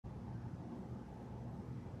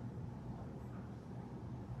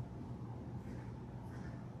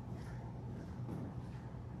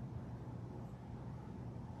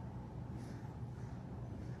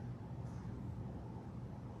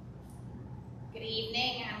Good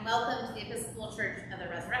evening and welcome to the Episcopal Church of the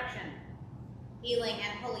Resurrection. Healing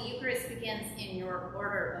and Holy Eucharist begins in your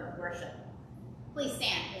order of worship. Please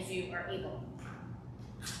stand as you are able.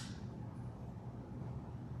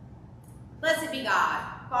 Blessed be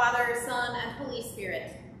God, Father, Son, and Holy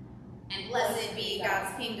Spirit, and blessed be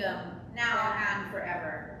God's kingdom, now and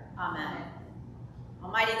forever. Amen.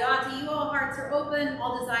 Almighty God, to you all hearts are open,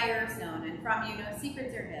 all desires known, and from you no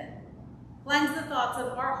secrets are hid. Cleanse the thoughts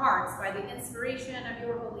of our hearts by the inspiration of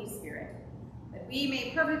your Holy Spirit, that we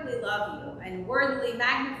may perfectly love you and worthily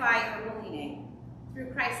magnify your holy name,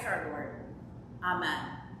 through Christ our Lord. Amen.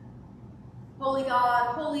 Holy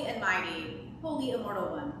God, holy and mighty, holy immortal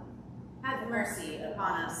one, have mercy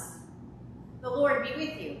upon us. The Lord be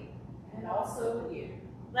with you. And also with you.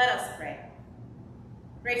 Let us pray.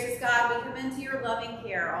 Gracious God, we commend to your loving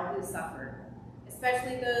care all who suffer,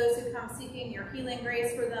 especially those who come seeking your healing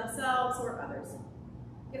grace for themselves or others.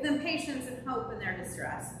 Give them patience and hope in their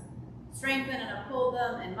distress. Strengthen and uphold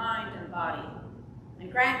them in mind and body,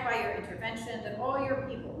 and grant by your intervention that all your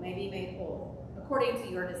people may be made whole, according to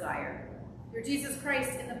your desire. Through Jesus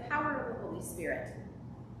Christ, in the power of the Holy Spirit.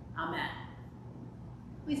 Amen.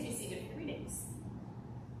 Please be seated for readings.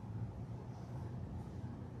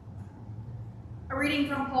 A reading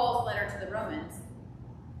from Paul's letter to the Romans.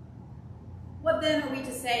 What then are we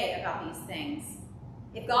to say about these things?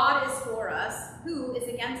 If God is for us, who is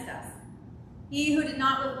against us? He who did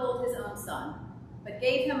not withhold his own Son, but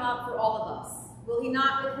gave him up for all of us, will he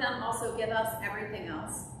not with him also give us everything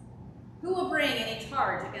else? Who will bring any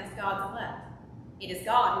charge against God's elect? It is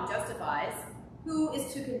God who justifies. Who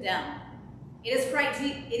is to condemn? It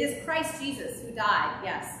is Christ Jesus who died,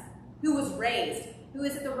 yes, who was raised, who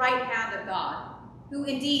is at the right hand of God, who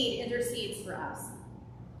indeed intercedes for us.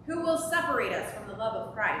 Who will separate us from the love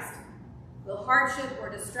of Christ? Will hardship or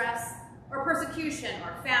distress, or persecution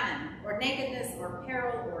or famine, or nakedness or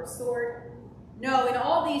peril or sword? No, in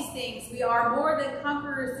all these things we are more than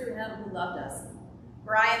conquerors through him who loved us.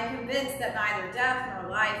 For I am convinced that neither death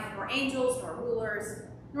nor life, nor angels nor rulers,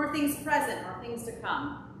 nor things present nor things to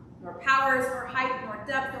come, nor powers nor height nor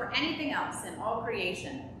depth nor anything else in all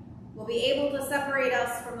creation will be able to separate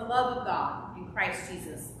us from the love of God in Christ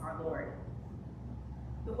Jesus our Lord.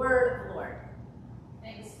 The word of the Lord.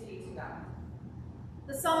 Thanks be to God.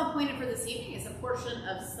 The psalm appointed for this evening is a portion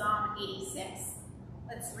of Psalm 86.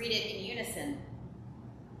 Let's read it in unison.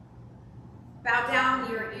 Bow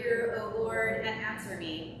down your ear, O Lord, and answer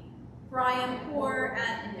me, for I am poor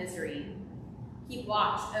and in misery. Keep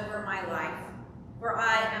watch over my life, for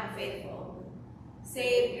I am faithful.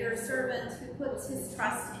 Save your servant who puts his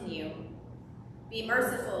trust in you. Be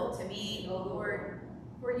merciful to me, O Lord,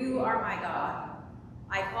 for you are my God.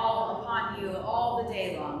 I call upon you all the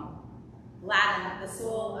day long. Gladden the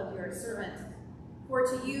soul of your servant. For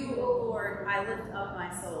to you, O Lord, I lift up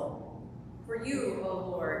my soul. For you, O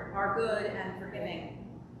Lord, are good and forgiving,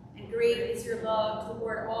 and great is your love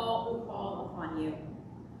toward all who call upon you.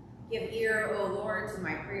 Give ear, O Lord, to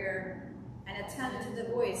my prayer, and attend to the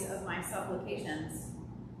voice of my supplications.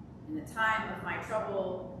 In the time of my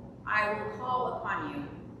trouble, I will call upon you,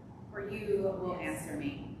 for you will answer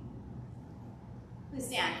me. Please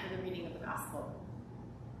stand for the reading of the Gospel.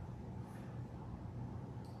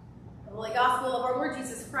 The Holy Gospel of our Lord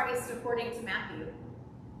Jesus Christ according to Matthew.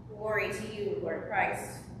 Glory to you, Lord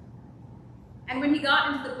Christ. And when he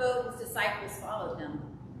got into the boat, his disciples followed him.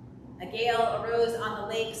 A gale arose on the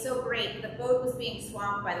lake so great that the boat was being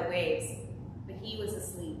swamped by the waves, but he was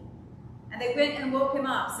asleep. And they went and woke him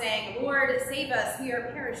up, saying, Lord, save us, we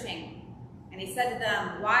are perishing. And he said to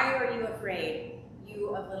them, Why are you afraid,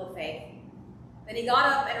 you of little faith? Then he got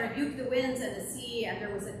up and rebuked the winds and the sea, and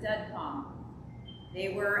there was a dead calm. They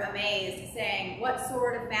were amazed, saying, What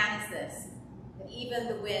sort of man is this, that even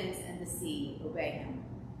the winds and the sea obey him?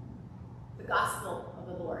 The Gospel of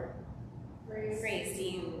the Lord. Praise to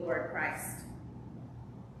you, Lord Christ.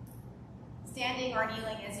 Standing or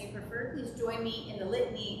kneeling as you prefer, please join me in the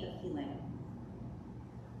litany of healing.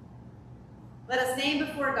 Let us name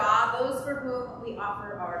before God those for whom we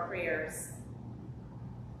offer our prayers.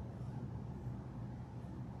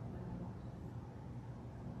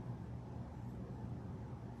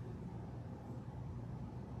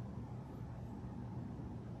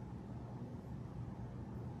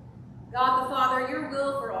 God the Father, your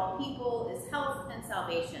will for all people is health and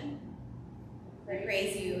salvation. We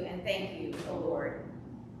praise you and thank you, O Lord.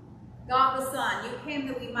 God the Son, you came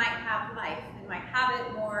that we might have life and might have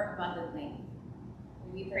it more abundantly.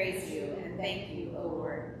 We praise you and thank you, O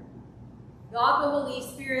Lord. God the Holy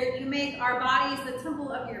Spirit, you make our bodies the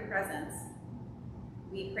temple of your presence.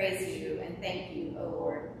 We praise you and thank you, O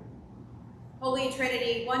Lord. Holy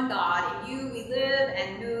Trinity, one God, in you we live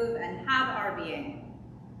and move and have our being.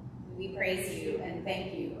 We praise you and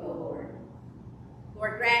thank you, O Lord.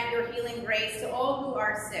 Lord, grant your healing grace to all who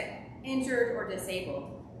are sick, injured, or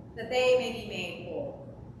disabled, that they may be made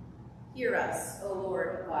whole. Hear us, O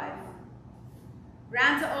Lord of life.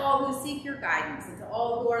 Grant to all who seek your guidance and to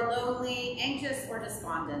all who are lonely, anxious, or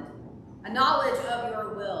despondent, a knowledge of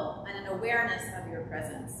your will and an awareness of your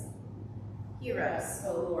presence. Hear us,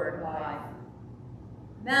 O Lord of life.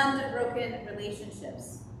 Mend broken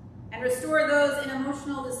relationships and restore those in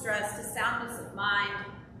emotional distress to soundness of mind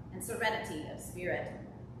and serenity of spirit.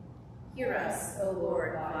 Hear us, O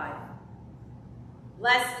Lord of life.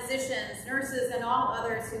 Bless physicians, nurses, and all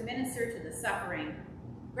others who minister to the suffering,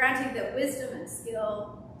 granting them wisdom and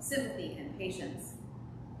skill, sympathy and patience.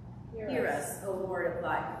 Hear us, O Lord of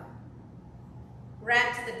life.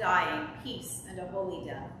 Grant to the dying peace and a holy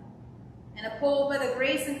death, and uphold by the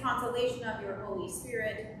grace and consolation of your Holy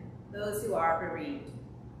Spirit those who are bereaved.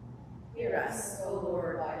 Hear us, O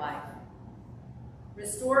Lord of life.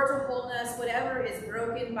 Restore to wholeness whatever is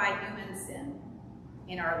broken by human sin,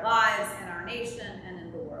 in our lives, in our nation, and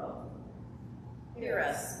in the world. Hear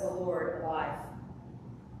us, O Lord of life.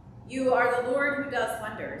 You are the Lord who does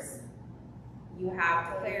wonders. You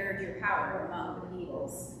have declared your power among the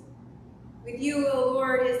peoples. With you, O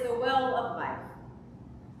Lord, is the well of life,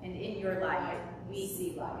 and in your light we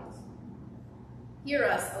see light. Hear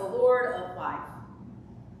us, O Lord of life.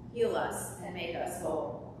 Heal us and make us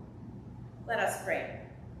whole. Let us pray.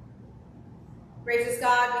 Gracious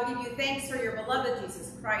God, we give you thanks for your beloved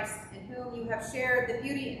Jesus Christ, in whom you have shared the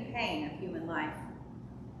beauty and pain of human life.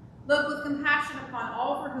 Look with compassion upon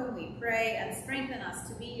all for whom we pray, and strengthen us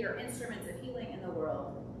to be your instruments of healing in the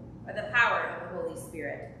world, by the power of the Holy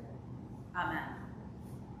Spirit. Amen.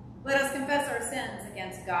 Let us confess our sins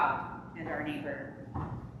against God and our neighbor.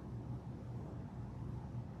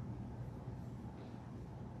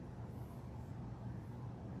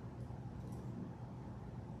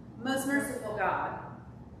 Most merciful God,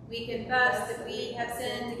 we confess that we have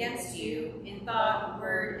sinned against you in thought,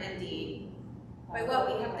 word, and deed, by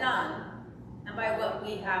what we have done and by what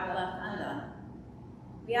we have left undone.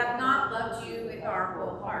 We have not loved you with our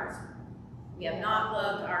whole heart. We have not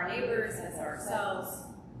loved our neighbors as ourselves.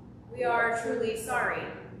 We are truly sorry,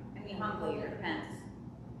 and we humbly repent.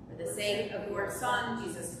 For the sake of your Son,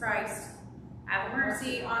 Jesus Christ, have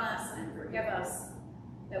mercy on us and forgive us,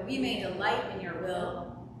 that we may delight in your will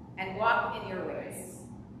and walk in your ways,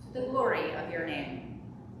 to the glory of your name.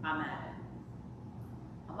 Amen.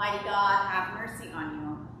 Almighty God, have mercy on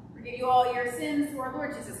you, forgive you all your sins through our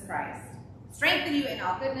Lord Jesus Christ, strengthen you in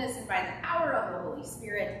all goodness, and by the power of the Holy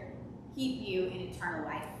Spirit, keep you in eternal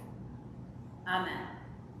life. Amen.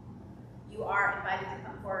 You are invited to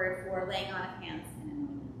come forward for laying on of hands and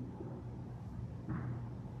anointing.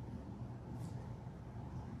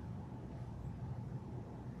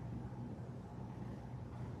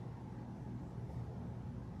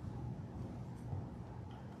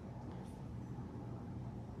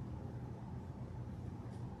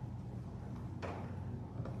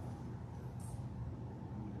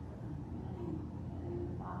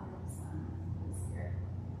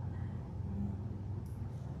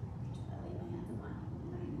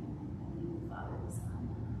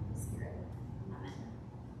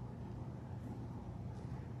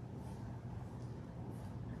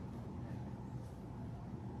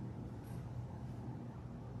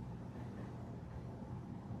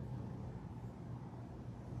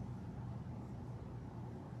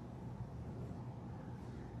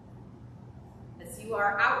 You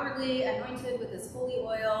are outwardly anointed with this holy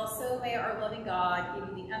oil, so may our loving God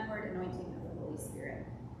give you the inward anointing of the Holy Spirit.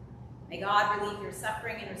 May God relieve your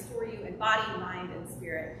suffering and restore you in body, mind, and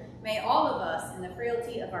spirit. May all of us, in the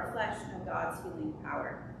frailty of our flesh, know God's healing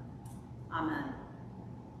power. Amen.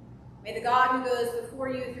 May the God who goes before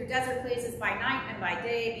you through desert places by night and by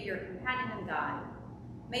day be your companion and guide.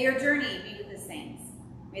 May your journey be with the saints.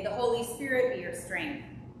 May the Holy Spirit be your strength,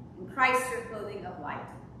 and Christ your clothing of light.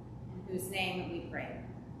 In whose name we pray.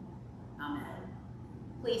 Amen.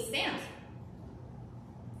 Please stand.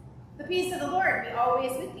 The peace of the Lord be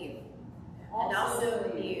always with you, and also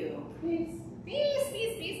with you. Peace. Peace,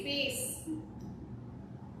 peace, peace, peace.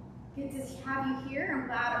 Good to have you here. I'm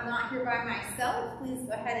glad I'm not here by myself. Please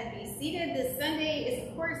go ahead and be seated. This Sunday is,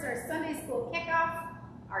 of course, our Sunday school kickoff.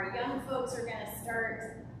 Our young folks are going to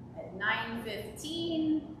start at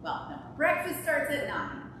 9:15. Well, no, breakfast starts at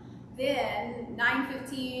 9. Then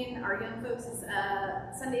 9:15, our young folks is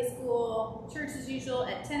Sunday school, church as usual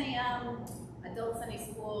at 10 a.m., adult Sunday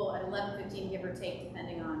school at 11:15, give or take,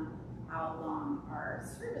 depending on how long our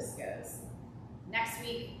service goes. Next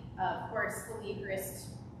week, Of course, Holy Eucharist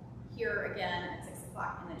here again at 6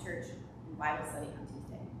 o'clock in the church and Bible study on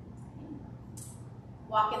Tuesday.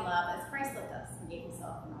 Walk in love as Christ loved us and gave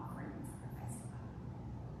himself an offering and sacrifice to God.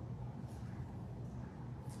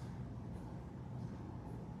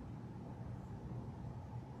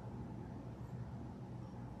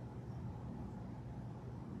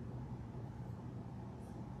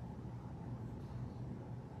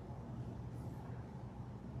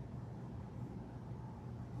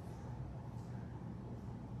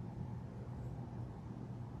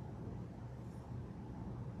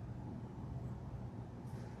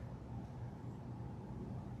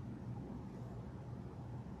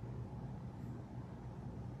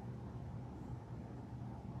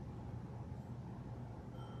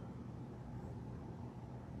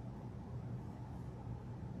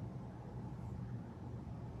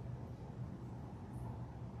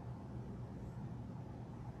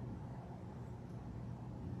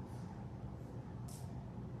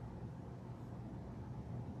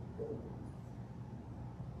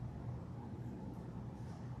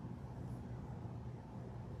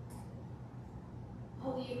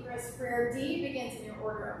 Holy Eucharist Prayer D begins in your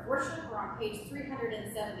order of worship. We're on page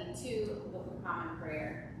 372 of the Book of Common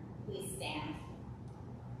Prayer. Please stand.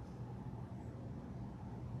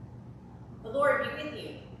 The Lord be with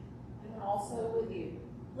you. And also with you.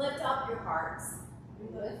 Lift up your hearts.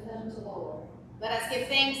 We lift them to the Lord. Let us give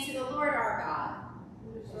thanks to the Lord our God.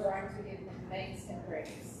 Who is right to give him thanks and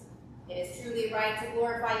praise. It is truly right to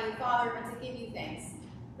glorify you, Father, and to give you thanks.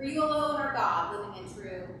 For you alone are God, living and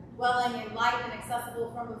true, dwelling in light and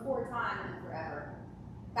accessible from before time and forever.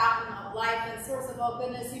 Fountain of life and source of all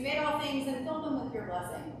goodness, you made all things and filled them with your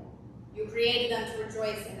blessing. You created them to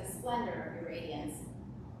rejoice in the splendor of your radiance.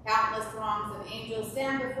 Countless throngs of angels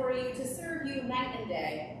stand before you to serve you night and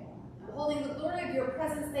day. And beholding the glory of your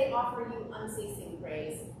presence, they offer you unceasing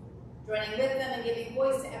praise. Joining with them and giving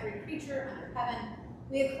voice to every creature under heaven,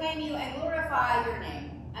 we acclaim you and glorify your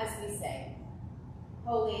name as we say,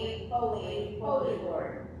 Holy, holy, holy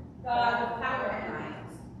Lord, God of power and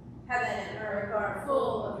might. Heaven and earth are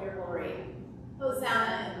full of your glory.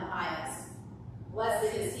 Hosanna in the highest.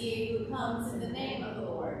 Blessed is he who comes in the name of the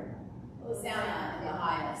Lord. Hosanna in the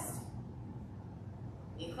highest.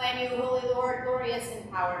 We acclaim you, Holy Lord, glorious in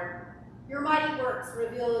power. Your mighty works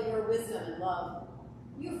reveal your wisdom and love.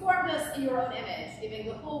 You formed us in your own image, giving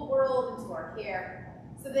the whole world into our care,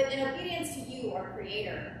 so that in obedience to you, our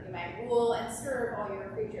Creator, we might rule and serve all your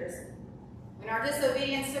creatures. When our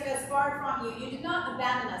disobedience took us far from you, you did not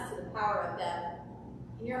abandon us to the power of death.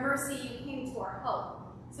 In your mercy, you came to our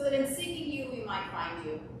help, so that in seeking you, we might find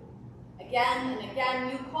you. Again and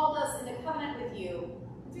again, you called us into covenant with you.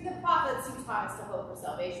 Through the prophets, you taught us to hope for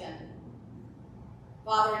salvation.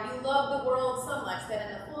 Father, you loved the world so much that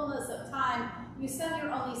in the fullness of time, you sent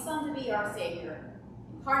your only Son to be our Savior.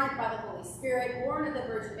 Incarnate by the Holy Spirit, born of the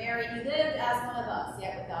Virgin Mary, he lived as one of us,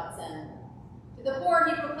 yet without sin. To the poor,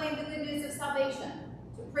 he proclaimed the good news of salvation.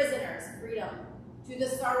 To prisoners, freedom. To the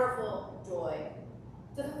sorrowful, joy.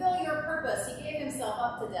 To fulfill your purpose, he gave himself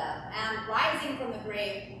up to death, and rising from the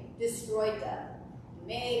grave, destroyed death. He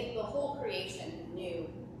made the whole creation new.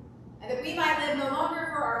 And that we might live no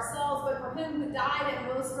longer for ourselves, but for him who died and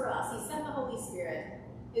rose for us, he sent the Holy Spirit,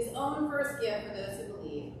 his own first gift for those who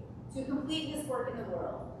believe, to complete his work in the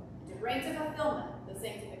world, and to bring to fulfillment the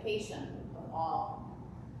sanctification of all.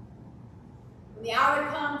 When the hour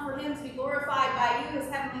had come for him to be glorified by you as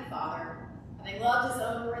Heavenly Father, having loved his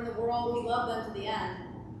own who were in the world, he loved them to the end.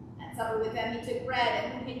 At supper with them he took bread,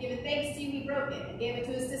 and when he had given thanks to you, he broke it, and gave it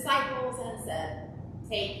to his disciples, and said,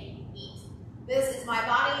 Take, eat. This is my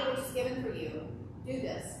body, which is given for you. Do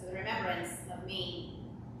this for the remembrance of me.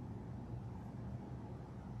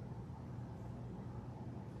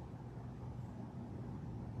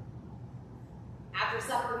 After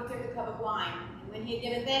supper, he took a cup of wine, and when he had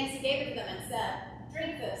given thanks, he gave it to them and said,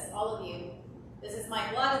 Drink this, all of you. This is my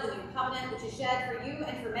blood of the new covenant, which is shed for you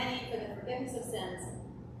and for many for the forgiveness of sins.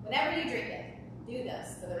 Whenever you drink it, do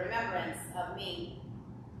this for the remembrance of me.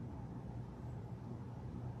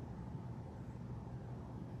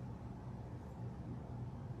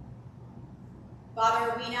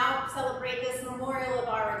 Father, we now celebrate this memorial of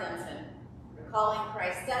our redemption, recalling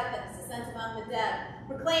Christ's death and his ascent among the dead,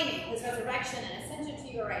 proclaiming his resurrection and ascension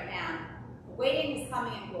to your right hand, awaiting his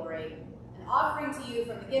coming in glory, and offering to you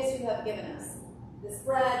from the gifts you have given us, this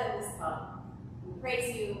bread and this cup. We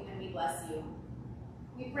praise you and we bless you.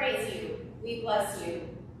 We praise you, we bless you,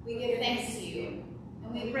 we give thanks to you,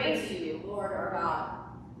 and we praise you, Lord our God.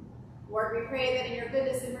 Lord, we pray that in your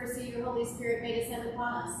goodness and mercy, your Holy Spirit may descend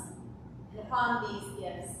upon us, and upon these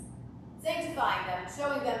gifts, sanctifying them,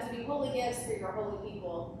 showing them to be holy gifts for your holy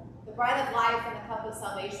people, the bread of life and the cup of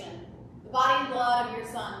salvation, the body and blood of your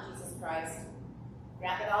Son, Jesus Christ.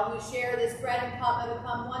 Grant that all who share this bread and cup may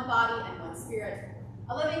become one body and one spirit,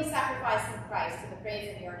 a living sacrifice in Christ to the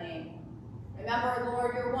praise of your name. Remember,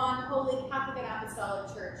 Lord, your one holy Catholic and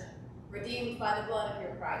Apostolic Church, redeemed by the blood of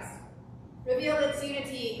your Christ. Reveal its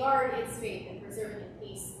unity, guard its faith, and preserve it in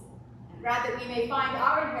peace. And grant that we may find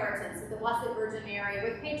our inheritance with the Blessed Virgin Mary,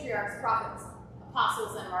 with patriarchs, prophets,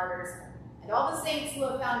 apostles, and martyrs, and all the saints who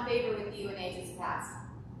have found favor with you in ages past.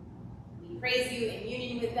 We praise you in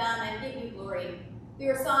union with them and give you glory through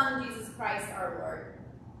your Son, Jesus Christ our Lord.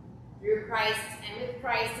 Through Christ, and with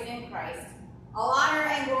Christ, and in Christ, all honor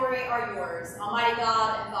and glory are yours, Almighty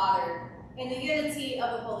God and Father, in the unity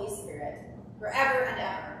of the Holy Spirit, forever and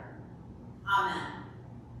ever. Amen.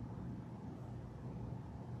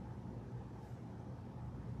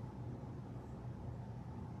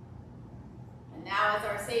 And now, as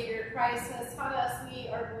our Savior Christ has taught us, we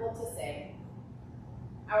are bold to say,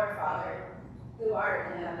 Our Father, who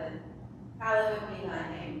art in heaven, hallowed be thy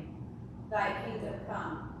name. Thy kingdom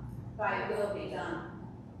come, thy will be done,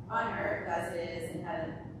 on earth as it is in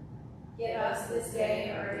heaven. Give us this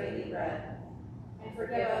day our daily bread, and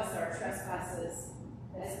forgive us our trespasses,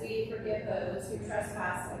 as we forgive those who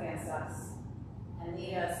trespass against us. And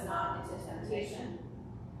lead us not into temptation,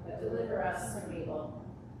 but deliver us from evil.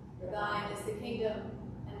 For thine is the kingdom,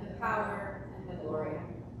 and the power, and the glory,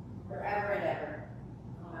 forever and ever.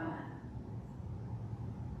 Amen.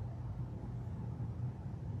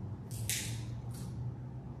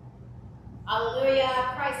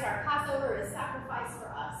 Alleluia, Christ our Passover is sacrificed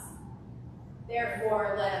for us.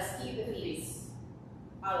 Therefore, let us keep the feast.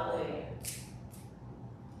 Alleluia.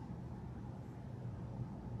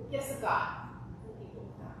 The gifts of God. The people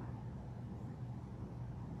of God.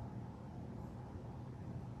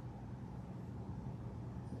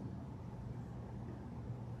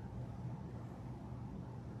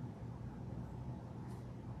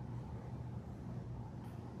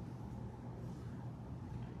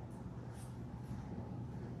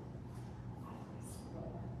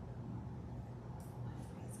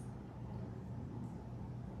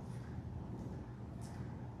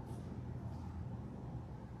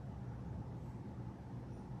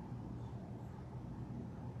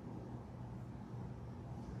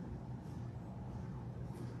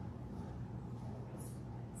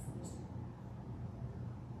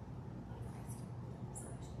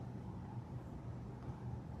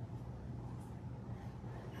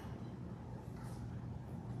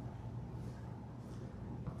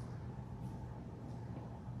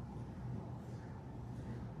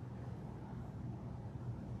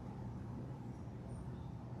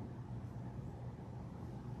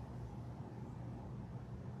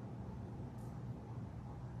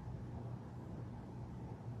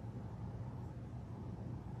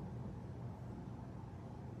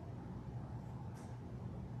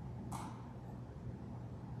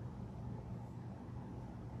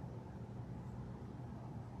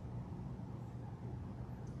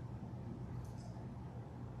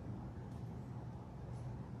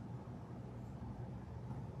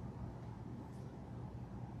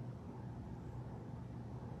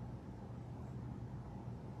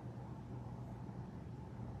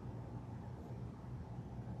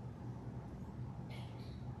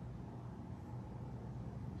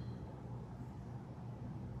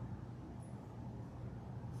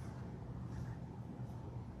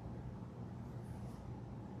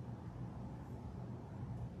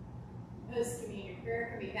 Post-communion prayer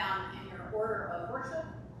can be found in your order of worship,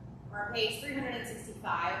 or on page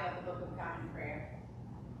 365 of the Book of Common Prayer.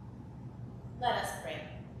 Let us pray.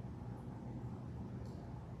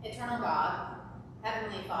 Eternal God,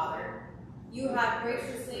 Heavenly Father, you have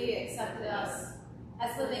graciously accepted us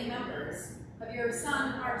as living members of your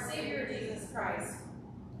Son, our Savior, Jesus Christ,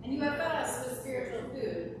 and you have fed us with spiritual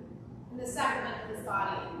food in the sacrament of his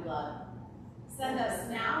body and blood. Send us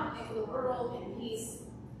now into the world in peace,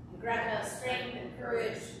 and grant us strength and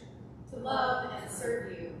courage to love and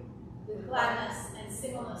serve you with gladness and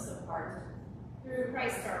singleness of heart, through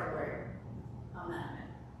Christ our Lord. Amen.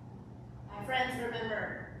 My friends,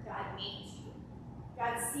 remember, God needs you.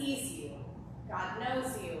 God sees you. God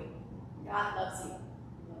knows you. God loves you.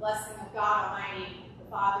 And the blessing of God Almighty, the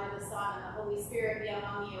Father, the Son, and the Holy Spirit be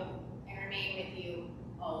among you and remain with you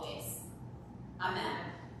always. Amen.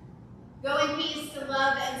 Go in peace to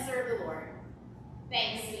love and serve the Lord.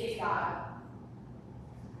 Thanks be to God.